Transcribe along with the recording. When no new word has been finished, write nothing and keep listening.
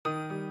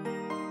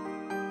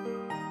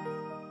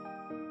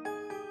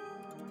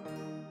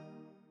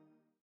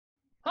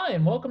Hi,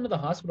 and welcome to the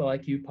Hospital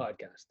IQ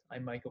podcast.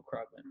 I'm Michael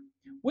Krugman.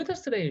 With us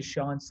today is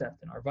Sean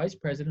Sefton, our Vice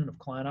President of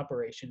Client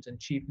Operations and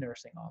Chief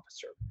Nursing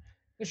Officer.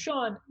 Now,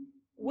 Sean,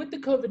 with the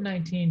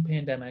COVID-19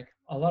 pandemic,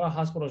 a lot of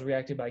hospitals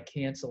reacted by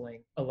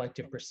canceling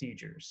elective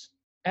procedures.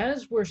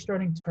 As we're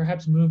starting to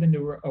perhaps move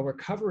into a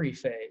recovery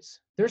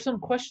phase, there's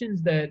some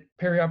questions that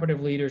perioperative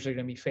leaders are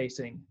going to be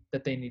facing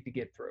that they need to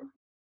get through.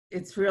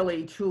 It's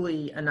really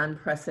truly an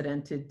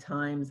unprecedented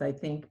times. I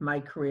think my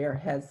career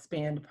has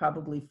spanned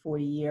probably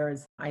 40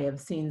 years. I have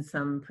seen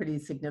some pretty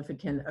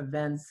significant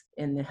events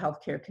in the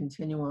healthcare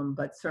continuum,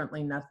 but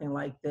certainly nothing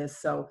like this.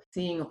 So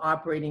seeing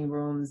operating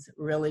rooms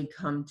really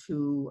come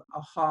to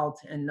a halt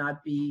and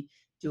not be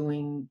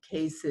doing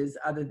cases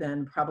other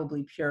than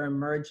probably pure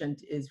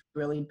emergent has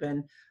really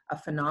been a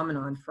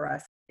phenomenon for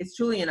us. It's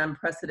truly an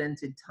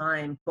unprecedented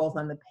time, both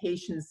on the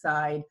patient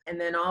side and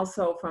then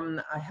also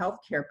from a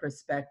healthcare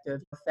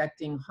perspective,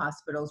 affecting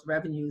hospitals'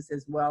 revenues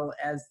as well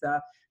as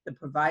the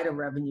provider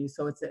revenue.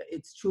 So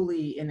it's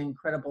truly an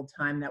incredible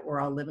time that we're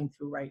all living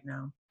through right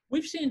now.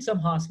 We've seen some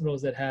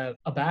hospitals that have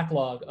a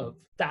backlog of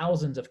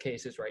thousands of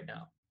cases right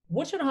now.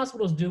 What should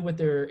hospitals do with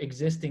their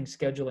existing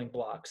scheduling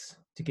blocks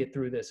to get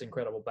through this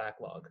incredible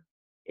backlog?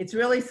 It's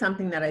really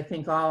something that I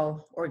think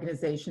all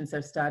organizations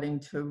are starting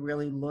to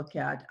really look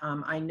at.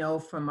 I know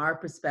from our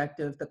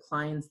perspective, the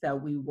clients that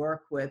we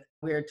work with,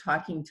 we're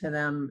talking to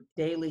them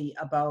daily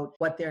about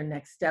what their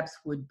next steps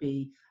would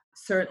be.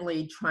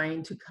 Certainly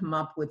trying to come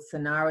up with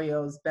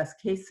scenarios, best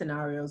case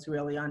scenarios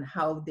really, on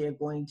how they're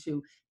going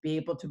to be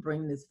able to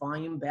bring this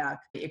volume back.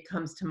 It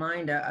comes to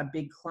mind a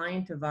big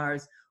client of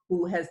ours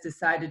who has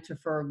decided to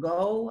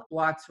forego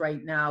blocks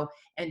right now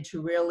and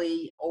to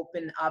really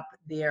open up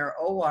their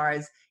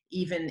ORs,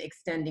 even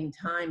extending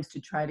times to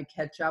try to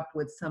catch up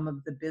with some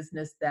of the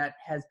business that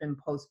has been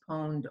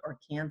postponed or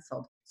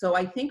canceled. So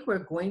I think we're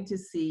going to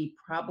see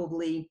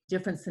probably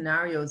different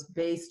scenarios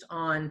based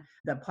on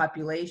the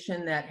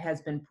population that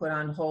has been put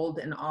on hold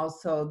and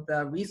also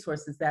the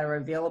resources that are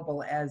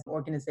available as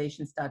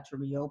organizations start to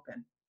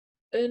reopen.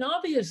 An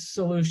obvious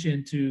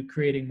solution to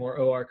creating more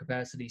OR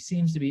capacity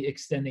seems to be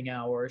extending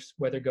hours,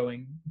 whether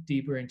going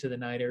deeper into the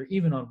night or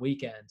even on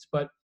weekends.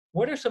 But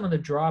what are some of the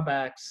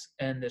drawbacks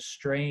and the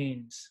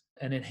strains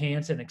an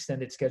enhanced and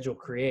extended schedule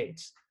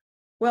creates?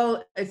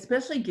 Well,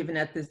 especially given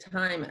at this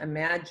time,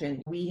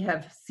 imagine we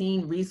have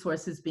seen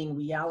resources being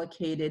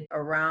reallocated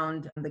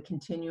around the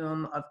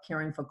continuum of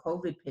caring for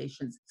COVID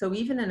patients. So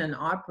even in an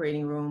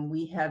operating room,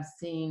 we have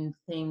seen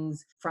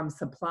things from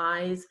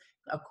supplies,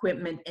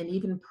 equipment, and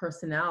even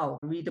personnel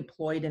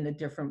redeployed in a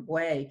different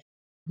way.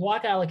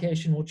 Block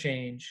allocation will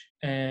change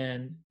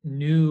and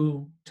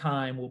new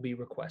time will be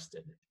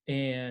requested.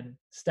 And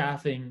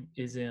staffing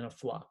is in a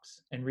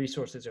flux, and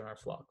resources are in a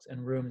flux,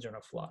 and rooms are in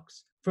a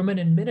flux. From an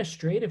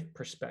administrative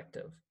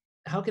perspective,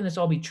 how can this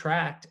all be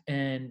tracked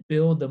and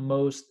build the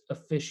most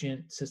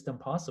efficient system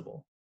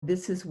possible?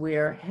 This is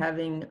where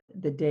having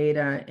the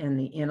data and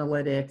the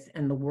analytics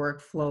and the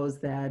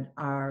workflows that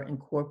are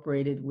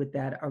incorporated with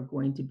that are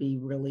going to be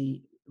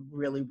really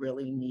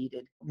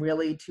needed,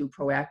 really to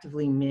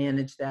proactively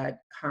manage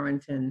that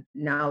current and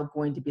now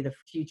going to be the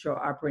future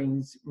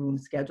operating room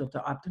schedule to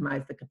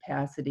optimize the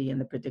capacity and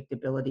the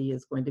predictability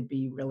is going to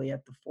be really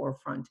at the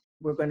forefront.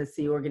 We're going to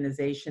see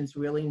organizations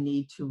really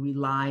need to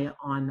rely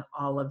on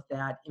all of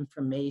that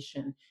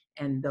information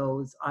and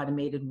those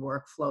automated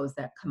workflows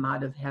that come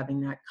out of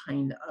having that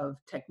kind of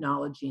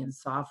technology and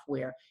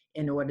software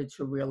in order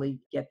to really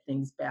get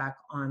things back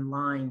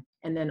online.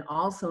 And then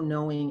also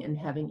knowing and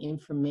having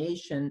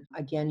information,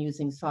 again,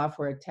 using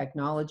software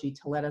technology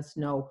to let us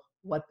know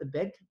what the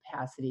bed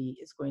capacity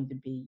is going to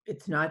be.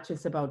 It's not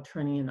just about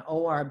turning an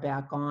OR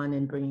back on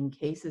and bringing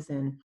cases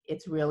in.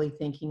 It's really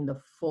thinking the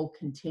full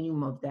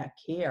continuum of that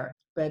care.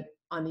 But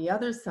on the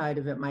other side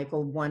of it,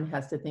 Michael, one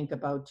has to think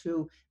about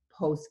too,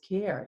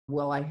 post-care.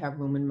 Will I have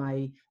room in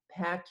my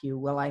PACU?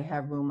 Will I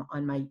have room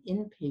on my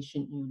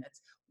inpatient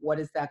units? What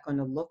is that going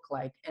to look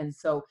like? And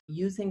so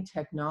using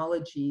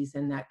technologies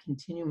and that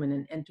continuum in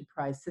an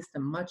enterprise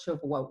system, much of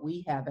what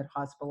we have at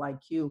Hospital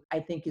IQ, I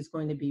think is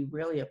going to be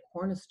really a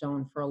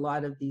cornerstone for a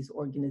lot of these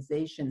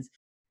organizations.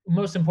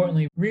 Most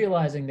importantly,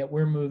 realizing that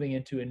we're moving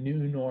into a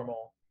new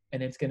normal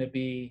and it's going to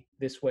be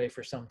this way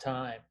for some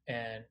time,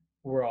 and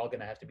we're all going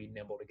to have to be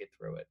nimble to get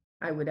through it.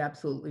 I would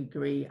absolutely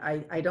agree.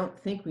 I don't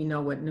think we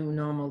know what new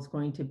normal is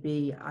going to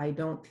be. I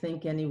don't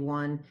think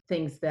anyone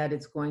thinks that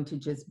it's going to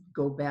just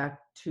go back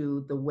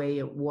to the way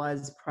it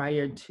was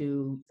prior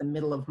to the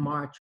middle of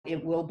March.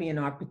 It will be an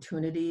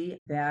opportunity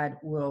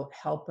that will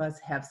help us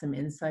have some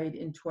insight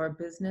into our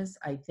business.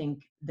 I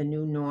think the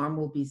new norm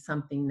will be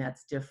something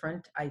that's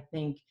different. I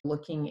think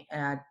looking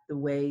at the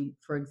way,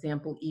 for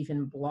example,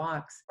 even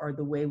blocks or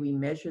the way we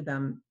measure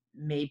them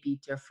may be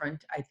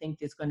different. I think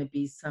there's going to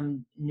be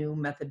some new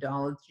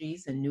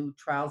methodologies and new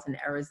trials and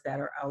errors that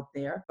are out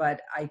there.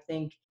 But I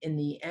think in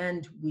the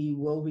end, we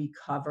will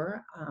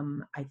recover.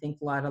 I think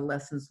a lot of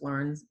lessons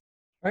learned.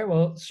 All right,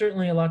 well,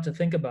 certainly a lot to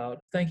think about.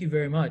 Thank you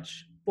very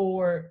much.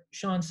 For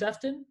Sean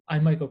Sefton,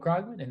 I'm Michael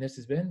Krogman, and this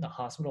has been the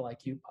Hospital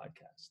IQ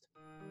Podcast.